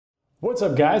What's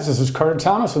up, guys? This is Carter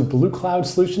Thomas with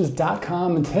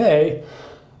BlueCloudSolutions.com, and today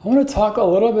I want to talk a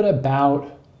little bit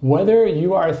about whether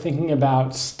you are thinking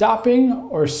about stopping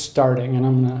or starting, and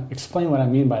I'm going to explain what I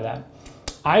mean by that.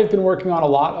 I've been working on a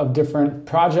lot of different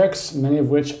projects, many of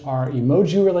which are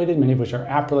emoji related, many of which are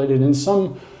app related, and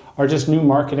some are just new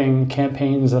marketing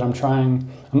campaigns that I'm trying.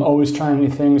 I'm always trying new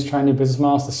things, trying new business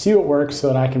models to see what works so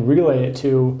that I can relay it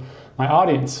to my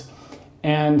audience.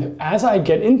 And as I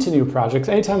get into new projects,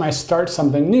 anytime I start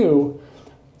something new,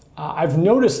 I've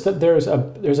noticed that there's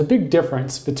a big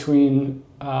difference between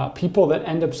people that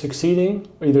end up succeeding,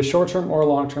 either short-term or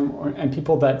long-term, and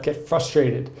people that get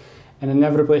frustrated and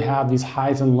inevitably have these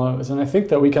highs and lows. And I think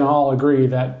that we can all agree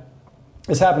that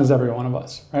this happens to every one of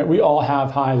us, right? We all have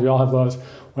highs, we all have lows,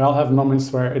 we all have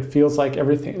moments where it feels like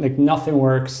everything, like nothing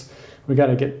works. We got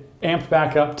to get amped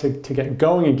back up to get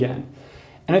going again.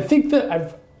 And I think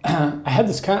that I had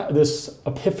this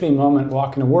epiphany moment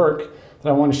walking to work that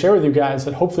I want to share with you guys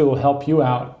that hopefully will help you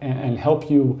out and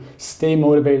help you stay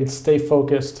motivated, stay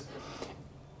focused.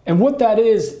 And what that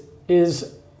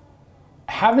is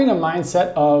having a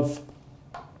mindset of,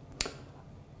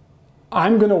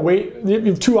 I'm going to wait. You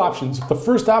have two options. The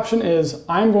first option is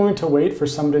I'm going to wait for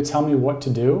somebody to tell me what to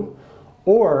do,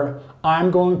 or I'm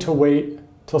going to wait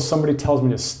till somebody tells me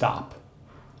to stop.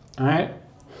 All right?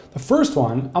 The first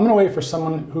one, I'm going to wait for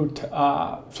someone to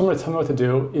tell me what to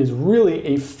do, is really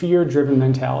a fear-driven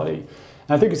mentality. And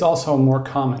I think it's also more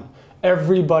common.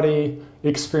 Everybody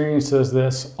experiences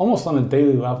this almost on a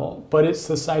daily level, but it's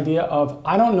this idea of,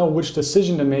 I don't know which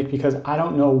decision to make because I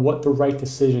don't know what the right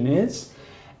decision is,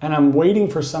 and I'm waiting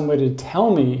for somebody to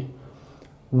tell me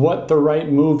what the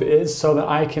right move is so that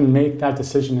I can make that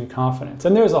decision in confidence.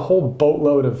 And there's a whole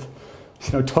boatload of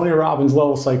Tony Robbins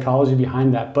level psychology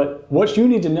behind that. But what you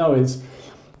need to know is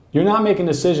you're not making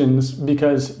decisions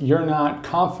because you're not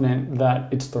confident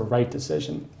that it's the right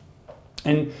decision.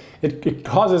 And it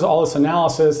causes all this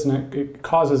analysis, and it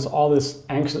causes all this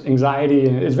anxiety,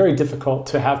 and it's very difficult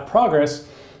to have progress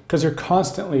because you're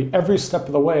constantly, every step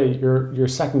of the way, you're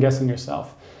second guessing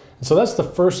yourself. And so that's the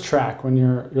first track when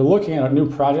you're looking at a new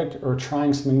project or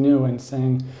trying something new and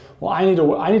saying, well, I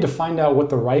need to find out what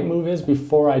the right move is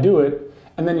before I do it.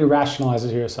 And then you rationalize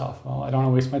it to yourself. Well, I don't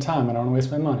want to waste my time. I don't want to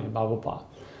waste my money, blah, blah, blah.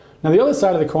 Now, the other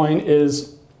side of the coin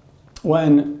is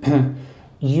when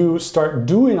you start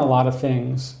doing a lot of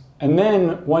things, and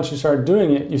then once you start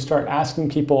doing it, you start asking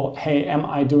people, hey, am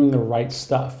I doing the right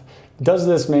stuff? Does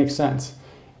this make sense?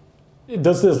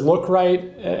 Does this look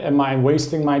right? Am I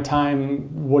wasting my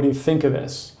time? What do you think of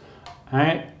this? All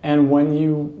right? And when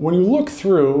you look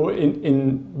through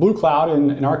in Blue Cloud,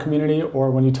 in our community,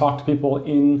 or when you talk to people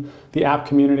in the app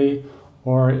community,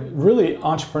 or really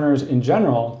entrepreneurs in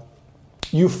general,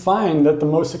 you find that the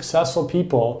most successful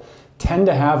people tend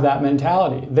to have that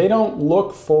mentality. They don't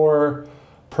look for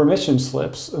permission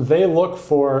slips. They look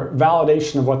for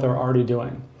validation of what they're already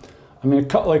doing. I mean,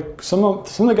 like some of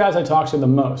the guys I talk to the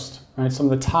most, right?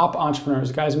 Some of the top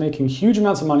entrepreneurs, guys making huge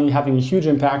amounts of money, having a huge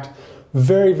impact,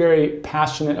 very, very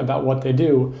passionate about what they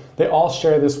do, they all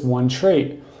share this one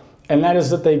trait. And that is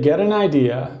that they get an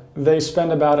idea, they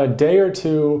spend about a day or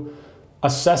two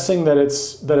assessing that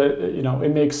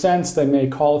it makes sense. They may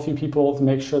call a few people to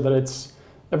make sure that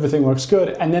everything looks good,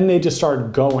 and then they just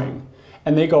start going.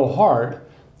 And they go hard.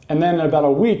 And then in about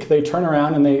a week, they turn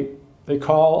around and they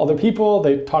call other people,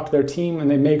 they talk to their team,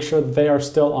 and they make sure that they are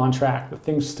still on track, that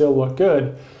things still look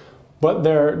good. But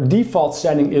their default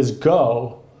setting is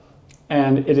go.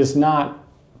 And it is not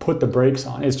put the brakes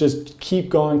on. It's just keep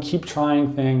going, keep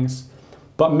trying things,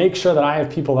 but make sure that I have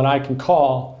people that I can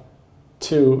call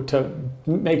to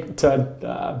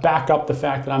back up the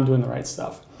fact that I'm doing the right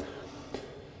stuff.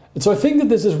 And so I think that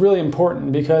this is really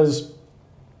important because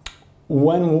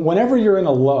whenever you're in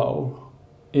a low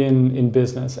in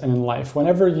business and in life,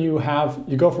 whenever you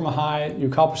go from a high, you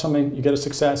accomplish something, you get a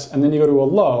success, and then you go to a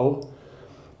low,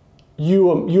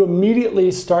 you immediately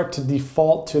start to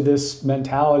default to this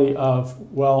mentality of,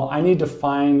 well, I need to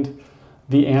find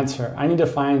the answer. I need to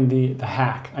find the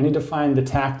hack. I need to find the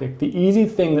tactic, the easy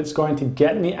thing that's going to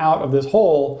get me out of this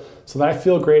hole so that I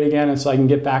feel great again and so I can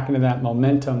get back into that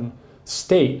momentum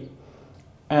state.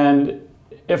 And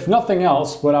if nothing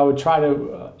else, what I would try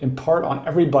to impart on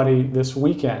everybody this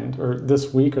weekend or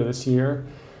this week or this year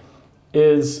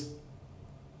is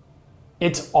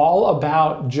it's all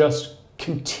about just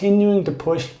continuing to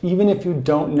push even if you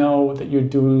don't know that you're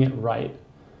doing it right.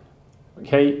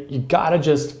 Okay, you gotta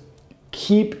just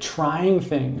keep trying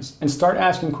things and start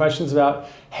asking questions about,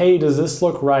 hey, does this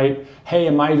look right? Hey,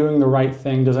 am I doing the right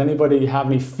thing? Does anybody have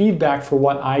any feedback for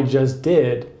what I just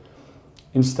did?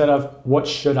 Instead of what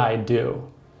should I do?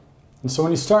 And so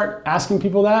when you start asking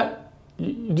people that,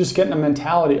 you just get in a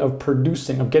mentality of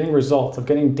producing, of getting results, of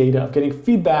getting data, of getting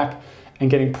feedback, and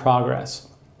getting progress.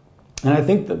 And I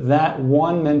think that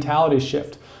one mentality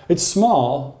shift, it's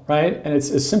small, right? And it's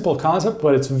a simple concept,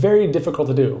 but it's very difficult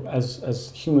to do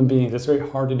as human beings. It's very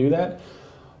hard to do that.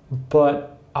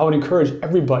 But I would encourage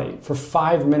everybody for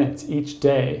 5 minutes each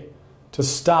day to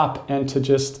stop and to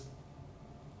just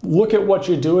look at what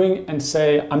you're doing and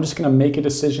say, I'm just going to make a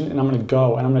decision and I'm going to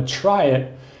go and I'm going to try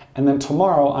it. And then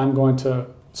tomorrow I'm going to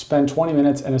spend 20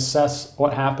 minutes and assess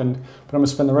what happened, but I'm going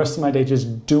to spend the rest of my day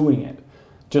just doing it,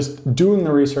 just doing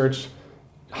the research,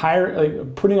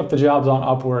 putting up the jobs on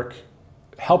Upwork,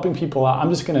 helping people out. I'm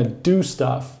just going to do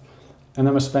stuff, and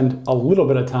I'm going to spend a little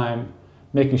bit of time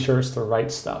making sure it's the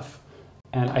right stuff.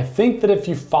 And I think that if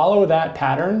you follow that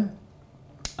pattern,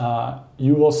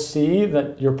 you will see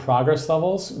that your progress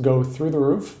levels go through the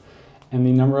roof, and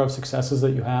the number of successes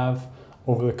that you have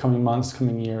over the coming months,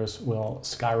 coming years will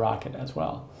skyrocket as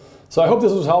well. So I hope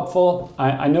this was helpful.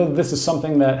 I know that this is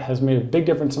something that has made a big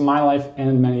difference in my life and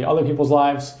in many other people's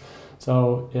lives.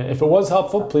 So if it was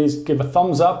helpful, please give a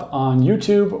thumbs up on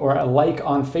YouTube or a like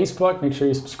on Facebook. Make sure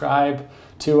you subscribe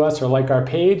to us or like our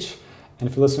page. And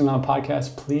if you're listening on a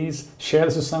podcast, please share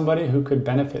this with somebody who could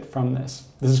benefit from this.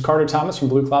 This is Carter Thomas from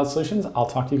Blue Cloud Solutions. I'll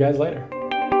talk to you guys later.